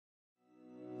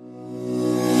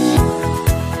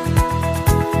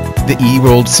The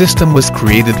eWorld system was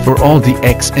created for all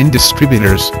DXN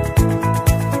distributors.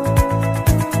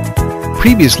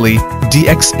 Previously,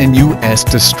 DXN US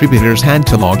distributors had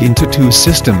to log into two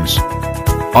systems: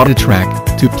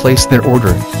 AutoTrack to place their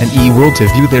order and eWorld to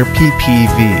view their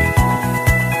PPV.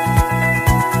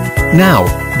 Now,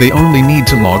 they only need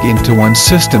to log into one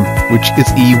system, which is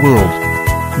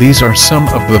eWorld. These are some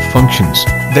of the functions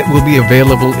that will be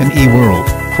available in eWorld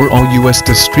for all US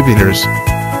distributors.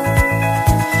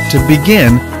 To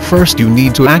begin, first you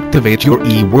need to activate your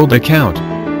eWorld account.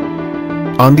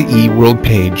 On the eWorld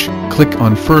page, click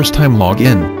on First Time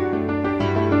Login.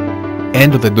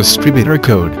 Enter the distributor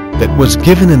code that was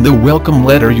given in the welcome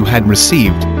letter you had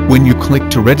received when you clicked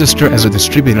to register as a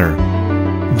distributor.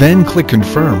 Then click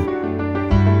Confirm.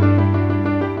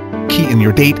 Key in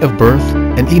your date of birth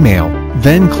and email,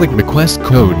 then click Request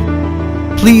Code.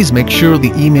 Please make sure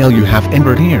the email you have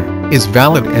entered here is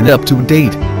valid and up to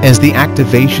date, as the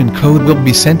activation code will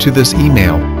be sent to this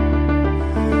email.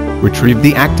 Retrieve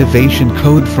the activation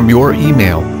code from your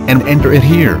email and enter it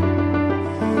here.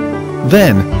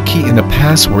 Then, key in a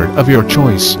password of your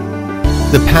choice.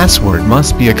 The password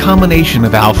must be a combination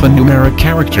of alphanumeric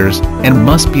characters and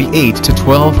must be 8 to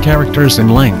 12 characters in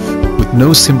length, with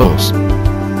no symbols.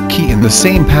 Key in the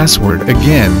same password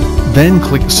again, then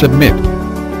click Submit.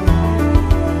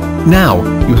 Now,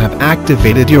 you have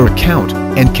activated your account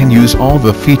and can use all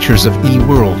the features of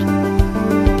eWorld.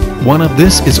 One of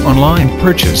this is online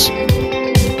purchase.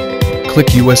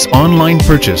 Click US Online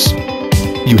Purchase.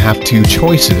 You have two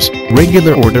choices,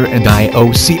 regular order and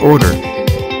IOC order.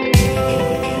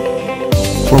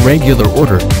 For regular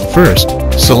order, first,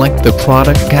 select the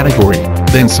product category,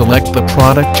 then select the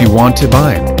product you want to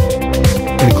buy,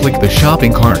 and click the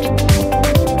shopping cart.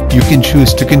 You can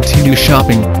choose to continue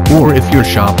shopping, or if your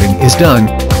shopping is done,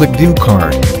 click View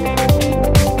Cart.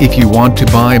 If you want to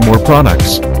buy more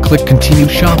products, click Continue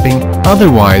Shopping,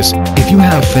 otherwise, if you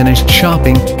have finished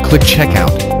shopping, click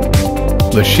Checkout.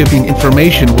 The shipping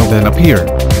information will then appear.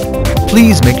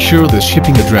 Please make sure the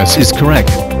shipping address is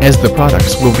correct, as the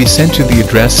products will be sent to the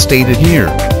address stated here.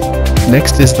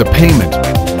 Next is the payment.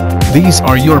 These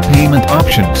are your payment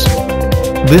options.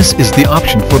 This is the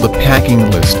option for the packing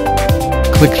list.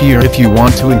 Click here if you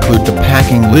want to include the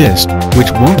packing list, which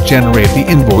won't generate the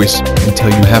invoice until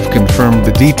you have confirmed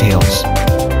the details.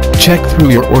 Check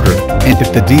through your order, and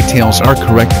if the details are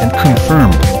correct and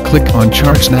confirmed, click on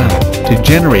Charge Now to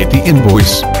generate the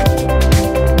invoice.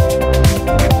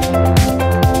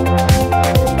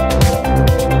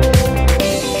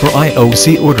 For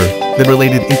IOC order, the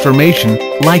related information,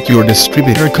 like your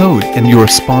distributor code and your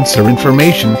sponsor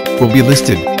information, will be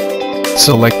listed.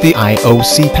 Select the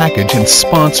IOC package and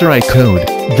sponsor I code,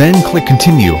 then click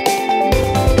Continue.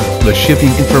 The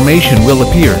shipping information will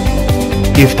appear.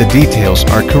 If the details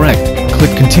are correct,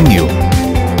 click Continue.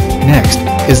 Next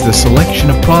is the selection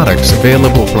of products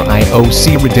available for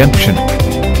IOC redemption.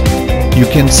 You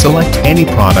can select any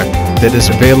product that is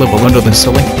available under the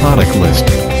Select Product list.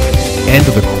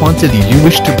 Enter the quantity you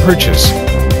wish to purchase.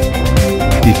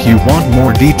 If you want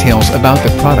more details about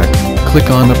the product, click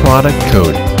on the product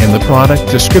code, and the product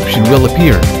description will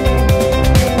appear.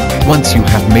 Once you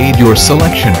have made your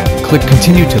selection, click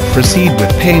Continue to proceed with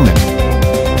payment.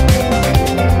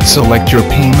 Select your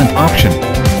payment option.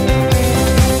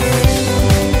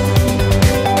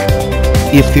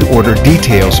 If the order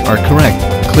details are correct,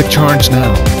 click Charge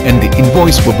Now, and the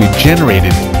invoice will be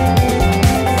generated.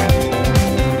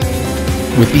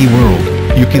 With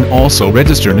eWorld, you can also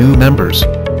register new members.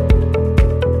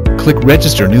 Click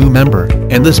Register New Member,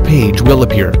 and this page will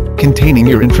appear, containing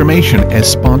your information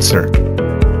as sponsor.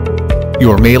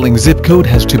 Your mailing zip code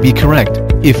has to be correct.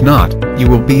 If not, you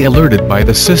will be alerted by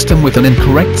the system with an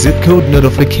incorrect zip code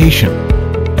notification.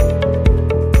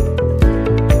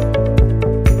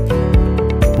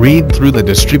 Read through the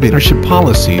distributorship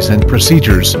policies and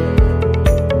procedures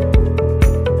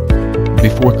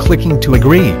before clicking to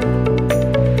agree.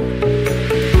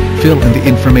 Fill in the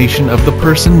information of the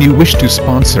person you wish to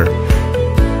sponsor.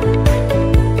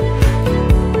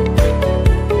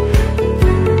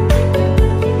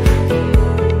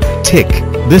 Tick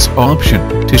this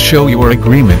option to show your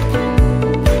agreement.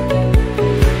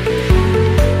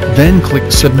 Then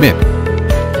click Submit.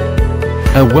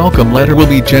 A welcome letter will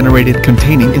be generated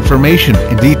containing information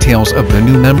and details of the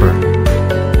new member.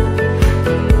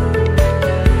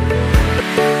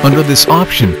 Under this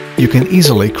option, you can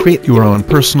easily create your own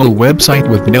personal website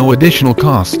with no additional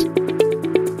cost.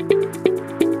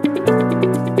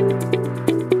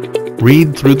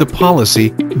 Read through the policy,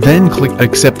 then click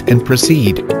Accept and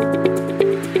Proceed.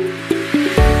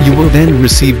 You will then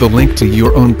receive the link to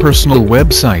your own personal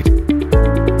website.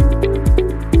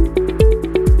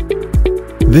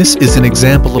 This is an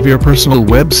example of your personal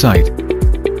website.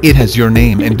 It has your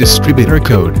name and distributor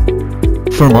code.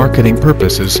 For marketing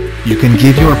purposes, you can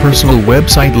give your personal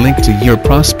website link to your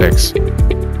prospects.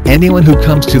 Anyone who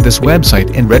comes to this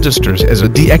website and registers as a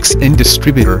DXN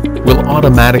distributor will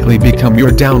automatically become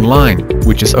your downline,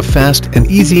 which is a fast and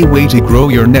easy way to grow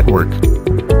your network.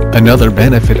 Another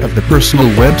benefit of the personal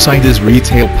website is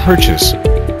retail purchase.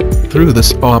 Through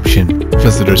this option,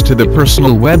 visitors to the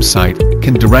personal website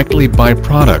can directly buy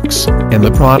products, and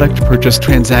the product purchase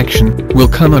transaction will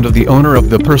come under the owner of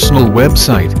the personal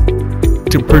website.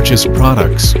 To purchase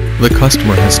products, the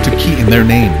customer has to key in their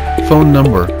name, phone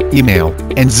number, email,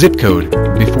 and zip code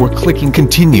before clicking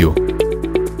continue.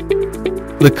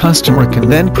 The customer can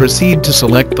then proceed to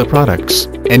select the products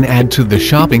and add to the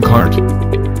shopping cart.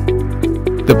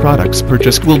 The products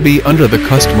purchased will be under the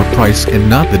customer price and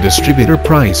not the distributor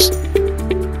price.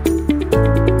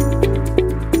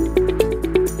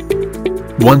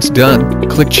 Once done,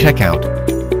 click Checkout.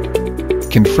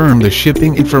 Confirm the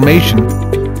shipping information.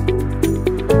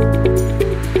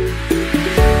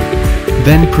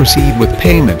 Then proceed with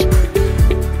payment.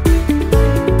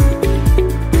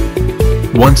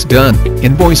 Once done,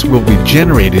 invoice will be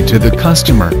generated to the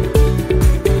customer.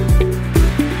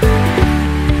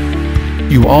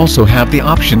 You also have the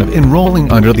option of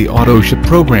enrolling under the AutoShip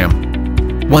program.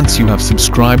 Once you have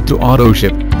subscribed to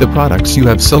AutoShip, the products you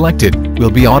have selected will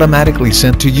be automatically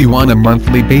sent to you on a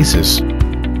monthly basis.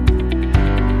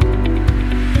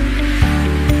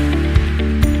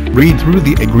 Read through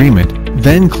the agreement,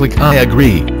 then click I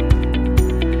agree.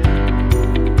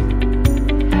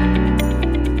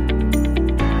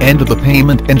 Enter the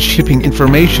payment and shipping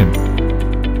information.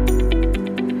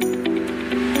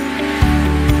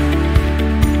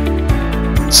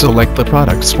 Select the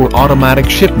products for automatic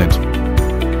shipment.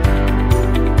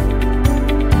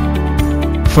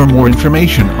 For more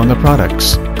information on the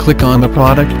products, click on the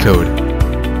product code.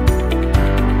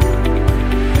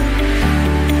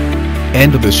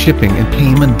 Enter the shipping and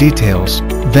payment details,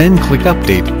 then click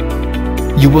Update.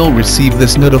 You will receive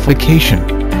this notification.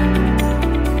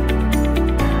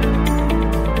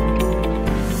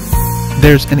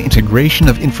 There's an integration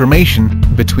of information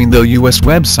between the US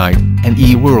website and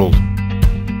eWorld.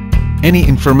 Any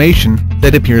information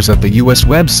that appears at the US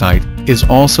website is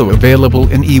also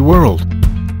available in eWorld.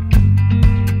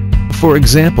 For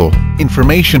example,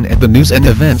 information at the News and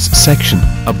Events section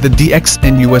of the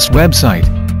DXN US website.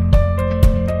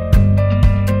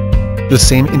 The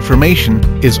same information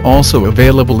is also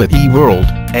available at eWorld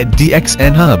at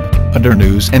DXN Hub under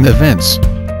News and Events.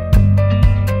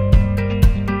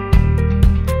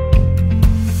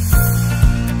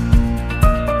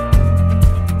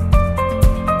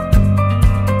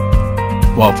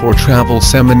 While for Travel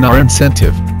Seminar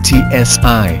Incentive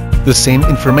 (TSI), the same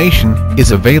information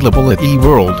is available at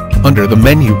eWorld under the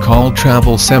menu called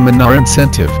Travel Seminar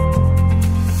Incentive.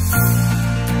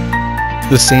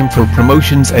 The same for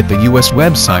promotions at the US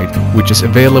website, which is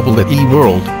available at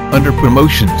eWorld under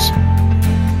Promotions.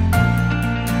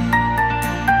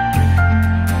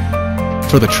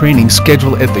 For the training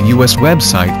schedule at the US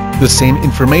website, the same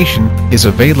information is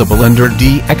available under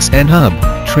DXN Hub,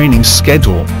 Training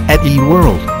Schedule, at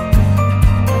eWorld.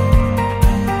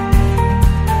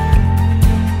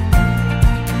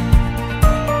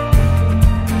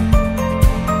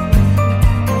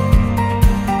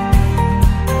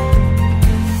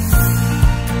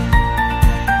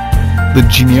 The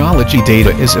genealogy data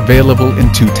is available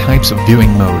in two types of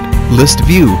viewing mode: List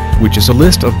View, which is a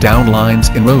list of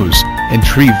downlines in rows, and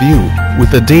Tree View, with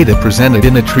the data presented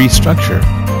in a tree structure.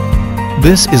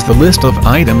 This is the list of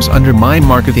items under My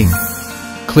Marketing.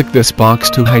 Click this box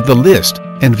to hide the list,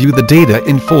 and view the data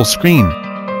in full screen.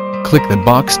 Click the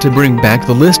box to bring back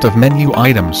the list of menu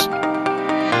items.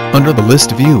 Under the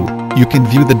List View, you can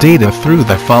view the data through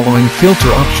the following filter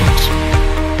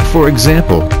options. For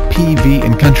example, PV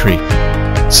and Country.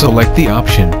 Select the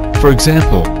option, for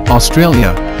example,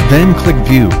 Australia, then click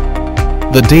View.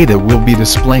 The data will be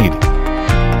displayed.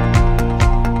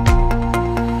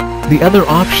 The other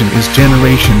option is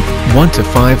Generation 1 to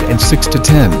 5 and 6 to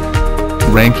 10.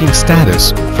 Ranking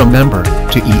status, from member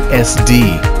to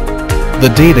ESD.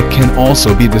 The data can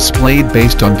also be displayed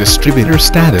based on distributor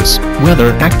status,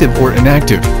 whether active or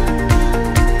inactive.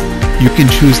 You can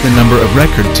choose the number of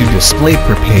record to display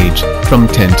per page, from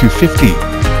 10 to 50.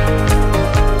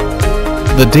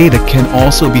 The data can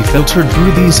also be filtered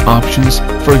through these options,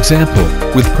 for example,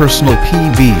 with Personal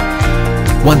PV.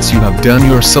 Once you have done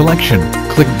your selection,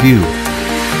 click View.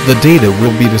 The data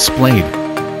will be displayed.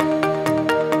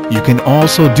 You can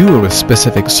also do a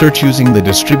specific search using the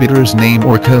distributor's name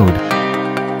or code.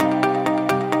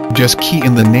 Just key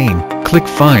in the name, click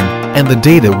Find, and the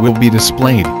data will be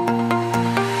displayed.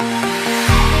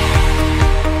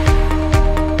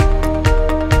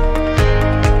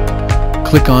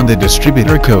 Click on the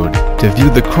distributor code to view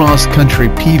the cross-country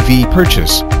PV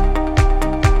purchase.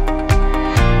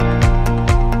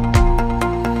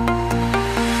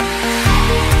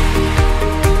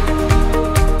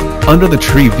 Under the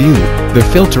tree view, the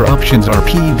filter options are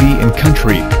PV and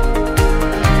country,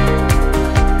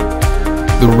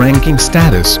 the ranking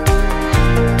status,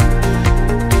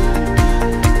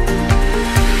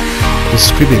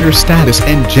 distributor status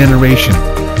and generation.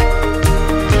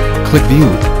 Click View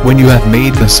when you have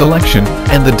made the selection,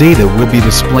 and the data will be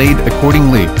displayed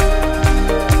accordingly.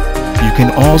 You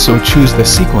can also choose the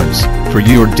sequence for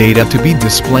your data to be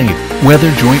displayed, whether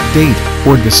joint date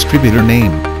or distributor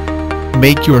name.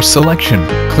 Make your selection,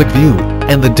 click View,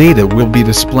 and the data will be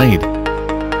displayed.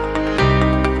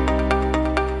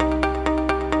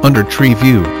 Under Tree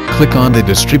View, click on the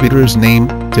distributor's name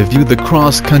to view the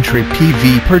cross-country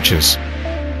PV purchase.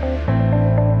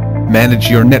 Manage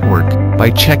your network by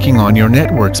checking on your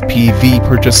network's PV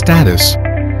purchase status.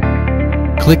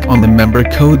 Click on the member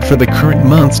code for the current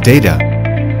month's data.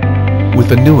 With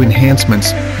the new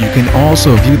enhancements, you can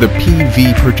also view the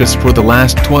PV purchase for the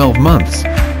last 12 months.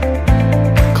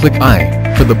 Click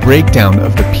I for the breakdown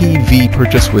of the PV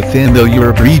purchase within the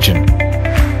Europe region.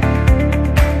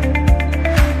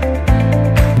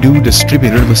 New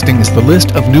distributor listing is the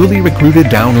list of newly recruited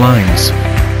downlines.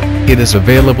 It is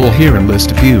available here in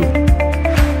List View.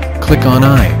 Click on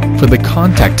I for the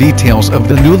contact details of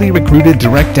the newly recruited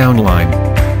direct downline.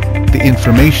 The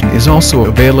information is also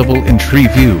available in Tree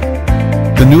View.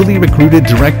 The newly recruited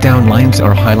direct downlines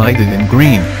are highlighted in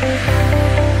green.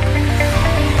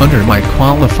 Under My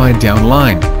Qualified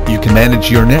Downline, you can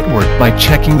manage your network by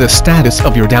checking the status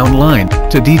of your downline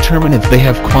to determine if they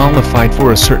have qualified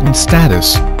for a certain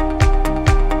status.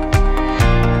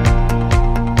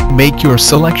 Make your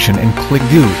selection and click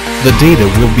View. The data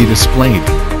will be displayed.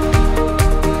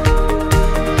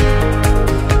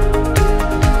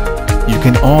 You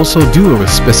can also do a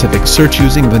specific search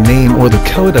using the name or the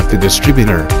code of the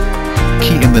distributor.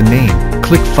 Key in the name,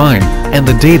 click Find, and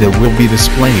the data will be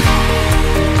displayed.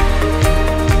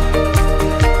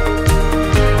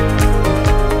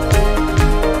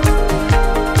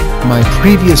 My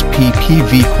previous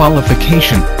PPV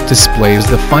qualification displays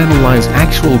the finalized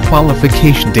actual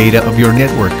qualification data of your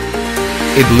network.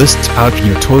 It lists out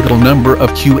your total number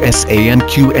of QSA and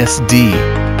QSD.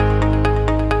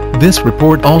 This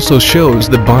report also shows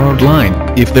the borrowed line,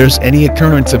 if there's any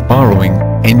occurrence of borrowing,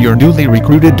 and your newly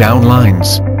recruited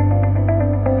downlines.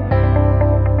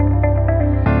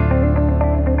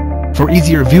 For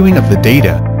easier viewing of the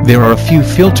data, there are a few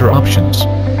filter options.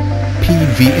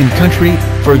 PV in country,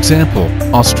 for example,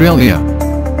 Australia.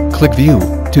 Click View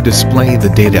to display the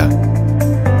data.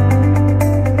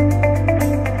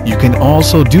 You can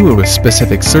also do a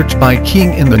specific search by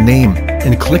keying in the name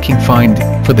and clicking Find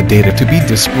for the data to be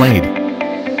displayed.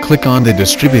 Click on the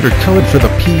distributor code for the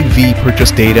PV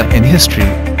purchase data and history,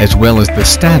 as well as the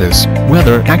status,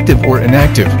 whether active or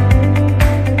inactive.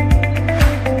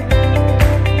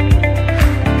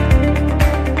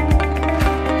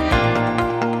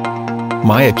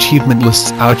 My Achievement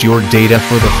lists out your data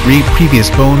for the 3 previous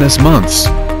bonus months.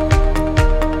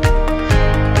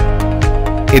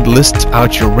 It lists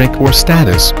out your rank or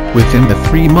status within the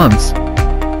 3 months.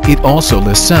 It also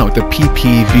lists out the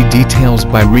PPV details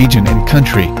by region and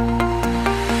country.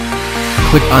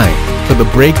 Click I for the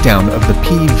breakdown of the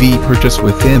PV purchase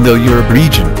within the Europe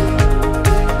region.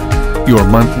 Your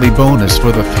monthly bonus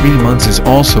for the 3 months is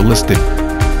also listed.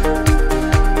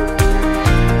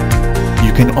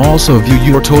 You can also view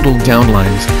your total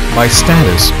downlines by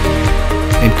status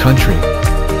and country.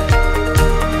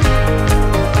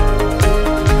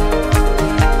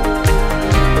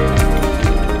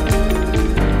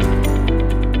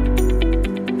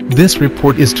 This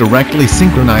report is directly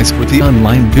synchronized with the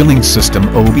online billing system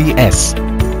OBS.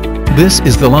 This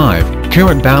is the live,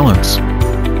 current balance.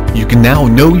 You can now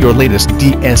know your latest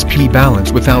DSP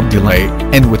balance without delay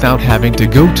and without having to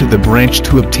go to the branch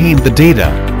to obtain the data.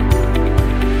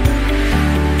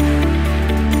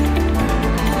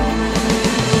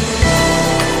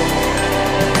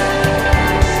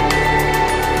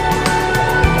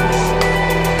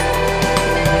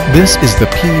 This is the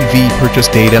PV purchase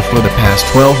data for the past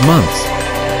 12 months.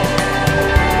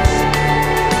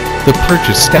 The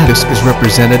purchase status is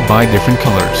represented by different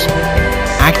colors.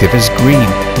 Active is green,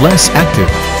 less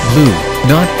active, blue,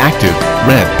 not active,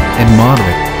 red, and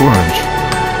moderate, orange.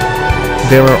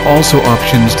 There are also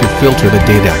options to filter the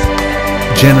data.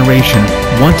 Generation,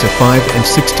 1 to 5 and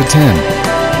 6 to 10.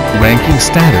 ranking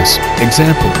status,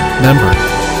 example, member.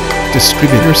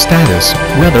 Distributor status,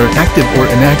 whether active or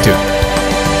inactive.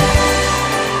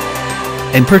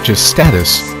 And purchase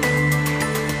status.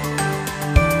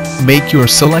 Make your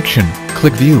selection,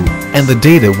 click View, and the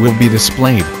data will be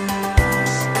displayed.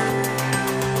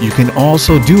 You can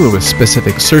also do a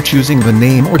specific search using the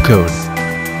name or code.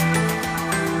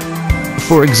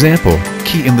 For example,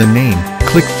 key in the name,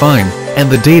 click Find, and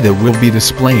the data will be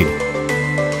displayed.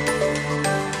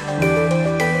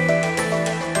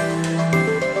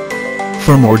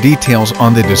 For more details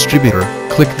on the distributor,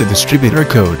 click the distributor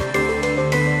code.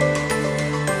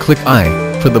 Click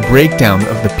I for the breakdown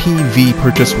of the PV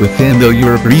purchase within the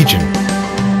Europe region.